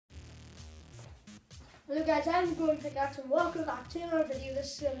Hello guys, I'm Golden Pickaxe and welcome back to another video.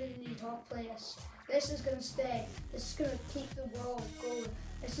 This is going to be the new talk playlist. This is going to stay. This is going to keep the world going.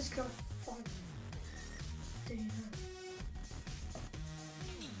 This is going to fun.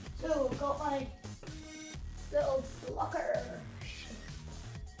 So I've got my little blocker.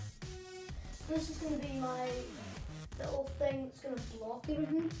 This is going to be my little thing that's going to block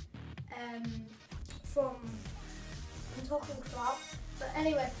everything from talking crap. But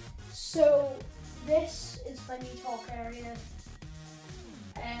anyway, so this is my new talk area.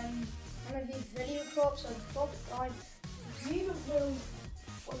 And of these video crops, I've dropped it down. You don't know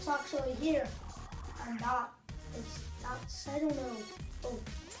what's actually here, and that's I don't know. Oh,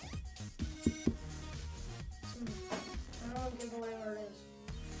 I don't give away where it is.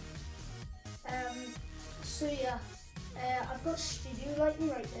 So yeah, I've got studio lighting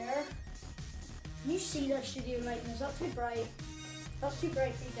right there. Can you see that studio lighting? Is that too bright? That's too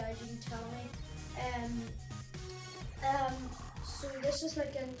bright for you guys. You can tell me. So this is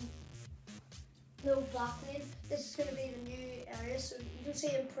like a no blocking. This is going to be the new area, so you can see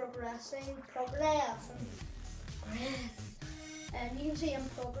him progressing, and you can see him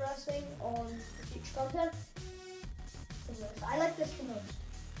progressing on the future content. I like this the most.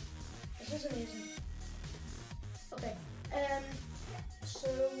 This is amazing. Okay, so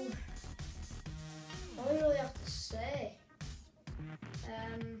all I really have to say,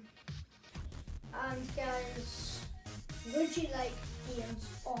 and guys, would you like games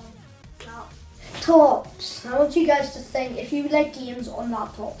on laptops? I want you guys to think, if you like games on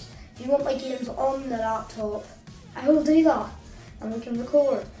laptops, if you want my games on the laptop, I will do that. And we can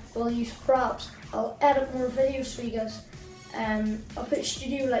record, we'll use Fraps, I'll edit more videos for you guys. I'll put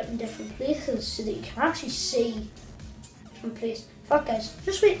studio light in different places so that you can actually see different places. Fuck guys,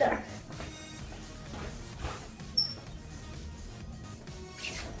 just wait there.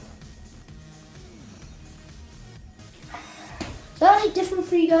 Is that any different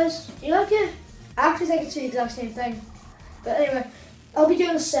for you guys? Do you like it? I actually think it's the exact same thing. But anyway, I'll be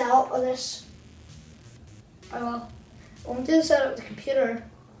doing a setup of this. I will. I'm doing a setup with the computer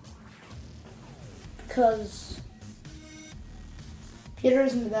because computer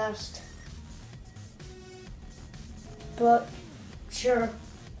isn't the best. But sure,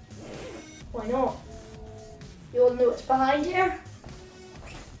 why not? You all know what's behind here?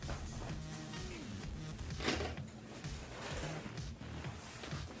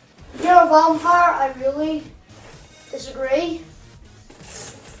 You're a vampire, I really disagree.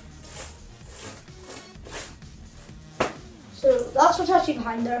 So that's what's actually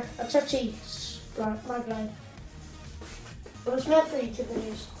behind there. That's actually my blind. But it's meant for YouTube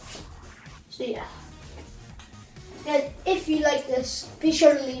videos. So yeah. Guys, if you like this, be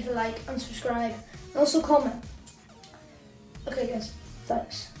sure to leave a like and subscribe. And also comment. Okay guys,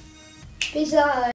 thanks. Peace out.